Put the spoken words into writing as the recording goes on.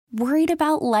Worried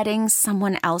about letting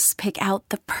someone else pick out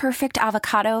the perfect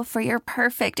avocado for your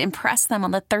perfect impress them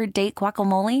on the third date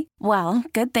guacamole? Well,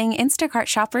 good thing Instacart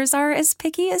shoppers are as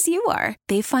picky as you are.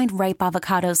 They find ripe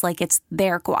avocados like it's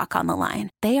their guac on the line.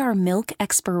 They are milk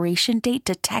expiration date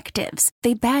detectives.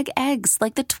 They bag eggs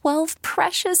like the 12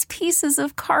 precious pieces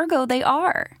of cargo they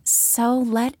are. So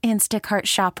let Instacart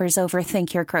shoppers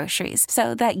overthink your groceries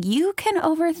so that you can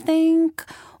overthink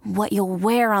what you'll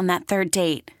wear on that third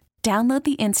date. Download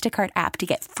the Instacart app to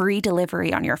get free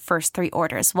delivery on your first 3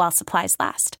 orders while supplies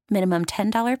last. Minimum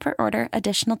 $10 per order.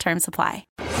 Additional terms apply.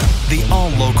 The All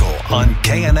Local on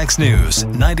KNX News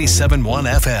 97.1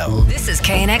 FM. This is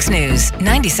KNX News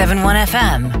 97.1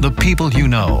 FM. The people you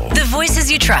know. The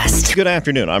voices you trust. Good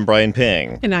afternoon. I'm Brian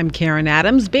Ping. And I'm Karen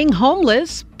Adams. Being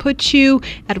homeless puts you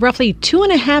at roughly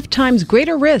 2.5 times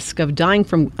greater risk of dying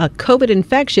from a COVID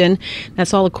infection.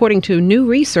 That's all according to new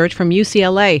research from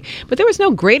UCLA. But there was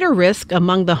no greater risk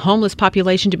among the homeless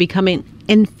population to becoming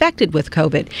infected with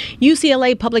COVID.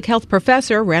 UCLA public health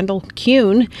professor Randall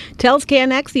Kuhn tells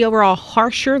KNX the overall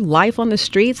harsher life on the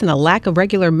streets and the lack of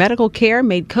regular medical care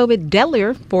made COVID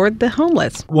deadlier for the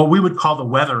homeless. What we would call the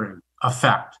weathering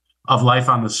effect of life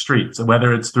on the streets,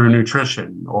 whether it's through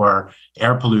nutrition or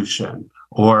air pollution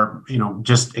or,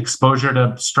 just exposure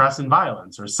to stress and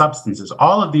violence or substances.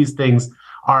 All of these things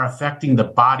are affecting the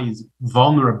body's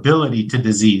vulnerability to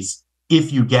disease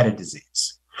if you get a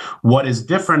disease. What is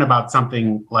different about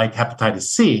something like hepatitis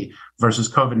C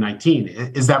versus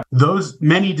COVID-19 is that those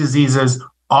many diseases,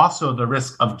 also the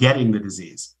risk of getting the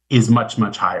disease is much,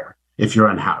 much higher if you're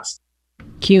unhoused.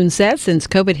 Kuhn says since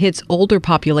COVID hits older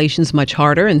populations much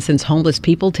harder and since homeless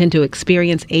people tend to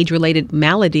experience age-related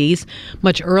maladies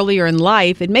much earlier in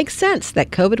life, it makes sense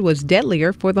that COVID was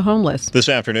deadlier for the homeless. This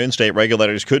afternoon, state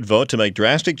regulators could vote to make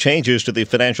drastic changes to the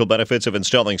financial benefits of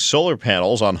installing solar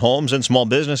panels on homes and small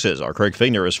businesses. Our Craig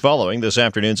Figner is following this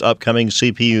afternoon's upcoming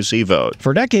CPUC vote.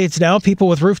 For decades now, people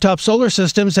with rooftop solar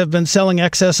systems have been selling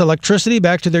excess electricity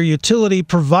back to their utility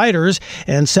providers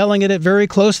and selling it at very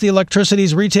close to the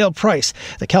electricity's retail price.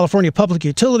 The California Public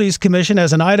Utilities Commission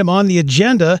has an item on the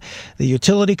agenda. The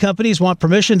utility companies want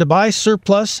permission to buy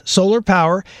surplus solar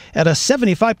power at a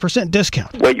 75%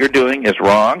 discount. What you're doing is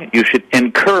wrong. You should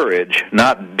encourage,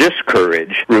 not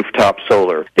discourage, rooftop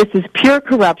solar. This is pure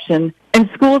corruption, and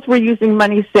schools were using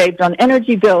money saved on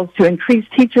energy bills to increase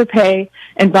teacher pay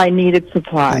and buy needed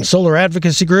supplies. And solar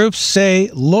advocacy groups say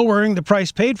lowering the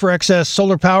price paid for excess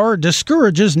solar power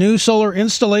discourages new solar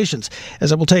installations,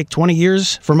 as it will take 20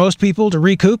 years for most people to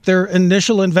recoup their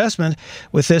initial investment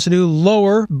with this new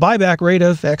lower buyback rate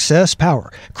of excess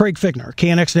power. Craig Figner,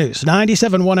 KNX News,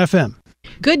 97.1 FM.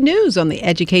 Good news on the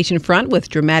education front with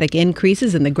dramatic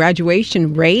increases in the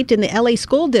graduation rate in the LA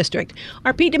school district.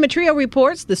 Our Pete Demetrio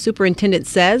reports the superintendent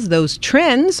says those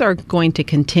trends are going to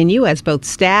continue as both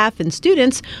staff and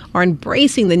students are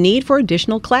embracing the need for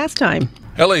additional class time.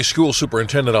 LA School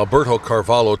Superintendent Alberto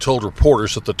Carvalho told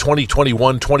reporters that the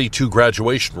 2021-22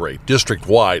 graduation rate,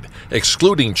 district-wide,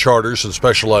 excluding charters and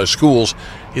specialized schools,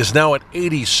 is now at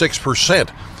 86%.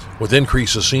 With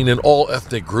increases seen in all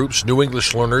ethnic groups, new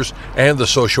English learners, and the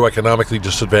socioeconomically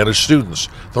disadvantaged students.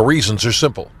 The reasons are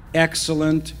simple.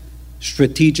 Excellent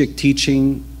strategic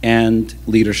teaching and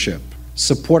leadership,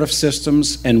 supportive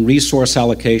systems and resource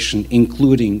allocation,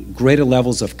 including greater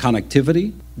levels of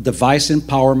connectivity, device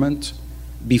empowerment,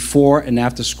 before and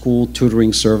after school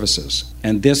tutoring services.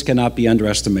 And this cannot be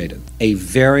underestimated. A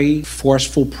very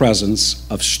forceful presence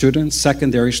of students,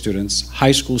 secondary students,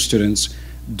 high school students,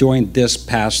 during this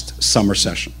past summer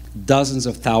session. Dozens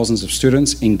of thousands of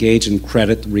students engaged in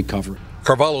credit recovery.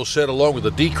 Carvalho said along with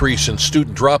a decrease in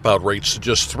student dropout rates to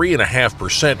just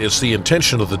 3.5%, it's the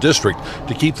intention of the district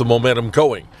to keep the momentum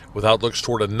going, with outlooks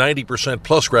toward a 90%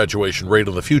 plus graduation rate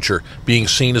in the future being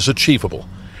seen as achievable.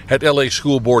 At LA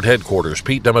School Board headquarters,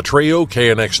 Pete Demetrio,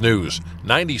 KNX News,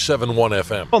 97.1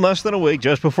 FM. Well, less than a week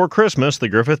just before Christmas, the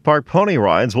Griffith Park pony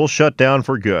rides will shut down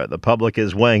for good. The public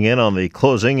is weighing in on the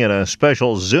closing in a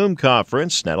special Zoom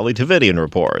conference. Natalie Tavidian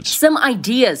reports. Some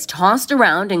ideas tossed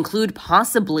around include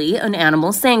possibly an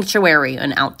animal sanctuary,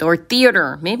 an outdoor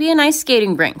theater, maybe an ice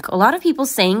skating rink. A lot of people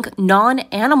saying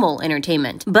non-animal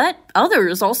entertainment, but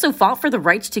others also fought for the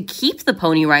right to keep the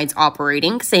pony rides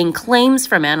operating, saying claims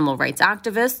from animal rights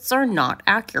activists are not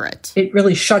accurate. It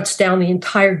really shuts down the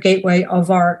entire gateway of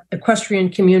our equestrian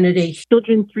community.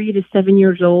 Children 3 to 7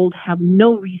 years old have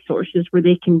no resources where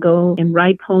they can go and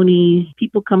ride ponies.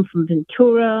 People come from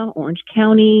Ventura, Orange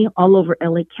County, all over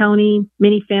LA County.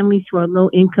 Many families who are low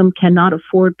income cannot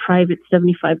afford private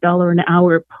 $75 an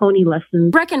hour pony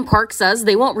lessons. Brecken Park says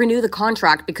they won't renew the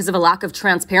contract because of a lack of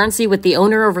transparency with the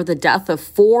owner over the death of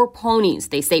 4 ponies.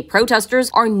 They say protesters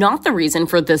are not the reason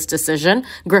for this decision.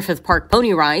 Griffith Park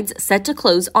Pony Rides set to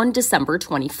close on December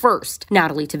 21st.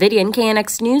 Natalie Tavidian,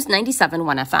 KNX News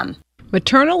 97.1 FM.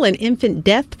 Maternal and infant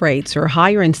death rates are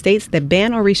higher in states that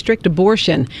ban or restrict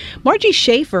abortion. Margie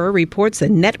Schaefer reports a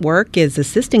network is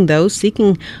assisting those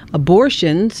seeking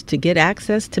abortions to get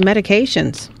access to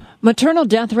medications. Maternal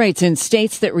death rates in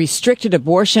states that restricted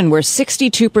abortion were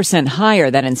 62% higher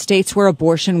than in states where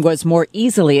abortion was more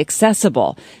easily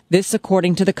accessible. This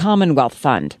according to the Commonwealth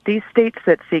Fund. These states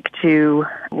that seek to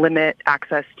limit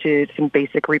access to some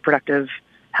basic reproductive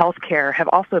health care have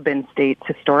also been states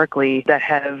historically that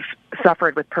have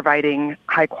suffered with providing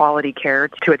high-quality care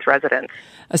to its residents.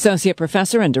 Associate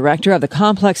Professor and Director of the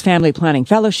Complex Family Planning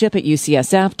Fellowship at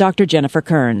UCSF, Dr. Jennifer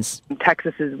Kearns.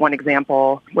 Texas is one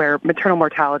example where maternal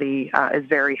mortality is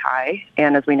very high,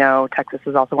 and as we know, Texas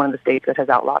is also one of the states that has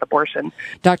outlawed abortion.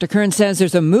 Dr. Kearns says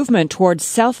there's a movement towards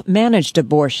self-managed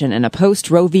abortion in a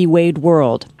post-Roe v. Wade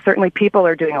world. Certainly people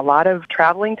are doing a lot of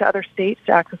traveling to other states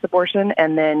to access abortion,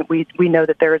 and then we know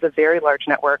that there is a very large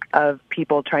network of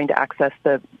people trying to access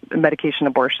the medication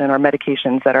abortion or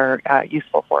medications that are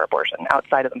useful for abortion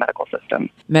outside of the medical system.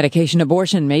 Medication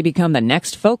abortion may become the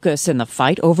next focus in the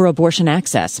fight over abortion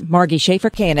access. Margie Schaefer,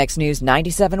 KNX News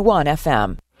 97.1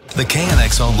 FM. The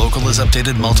KNX All Local is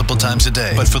updated multiple times a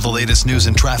day. But for the latest news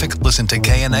and traffic, listen to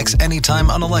KNX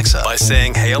anytime on Alexa by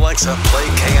saying, "Hey Alexa, play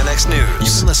KNX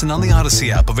News." You can listen on the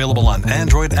Odyssey app, available on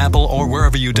Android, Apple, or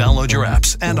wherever you download your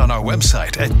apps, and on our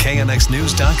website at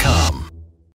knxnews.com.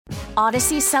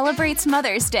 Odyssey celebrates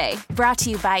Mother's Day, brought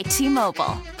to you by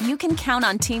T-Mobile. You can count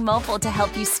on T-Mobile to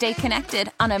help you stay connected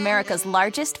on America's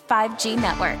largest 5G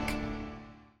network.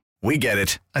 We get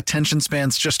it. Attention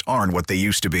spans just aren't what they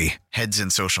used to be. Heads in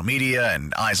social media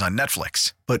and eyes on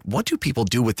Netflix. But what do people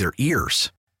do with their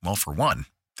ears? Well, for one,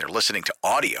 they're listening to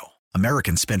audio.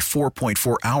 Americans spend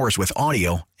 4.4 hours with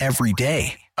audio every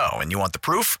day. Oh, and you want the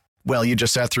proof? Well, you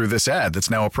just sat through this ad that's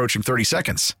now approaching 30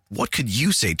 seconds. What could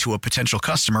you say to a potential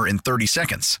customer in 30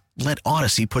 seconds? Let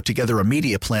Odyssey put together a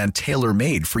media plan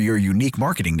tailor-made for your unique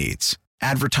marketing needs.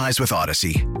 Advertise with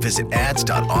Odyssey. Visit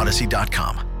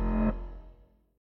ads.odyssey.com.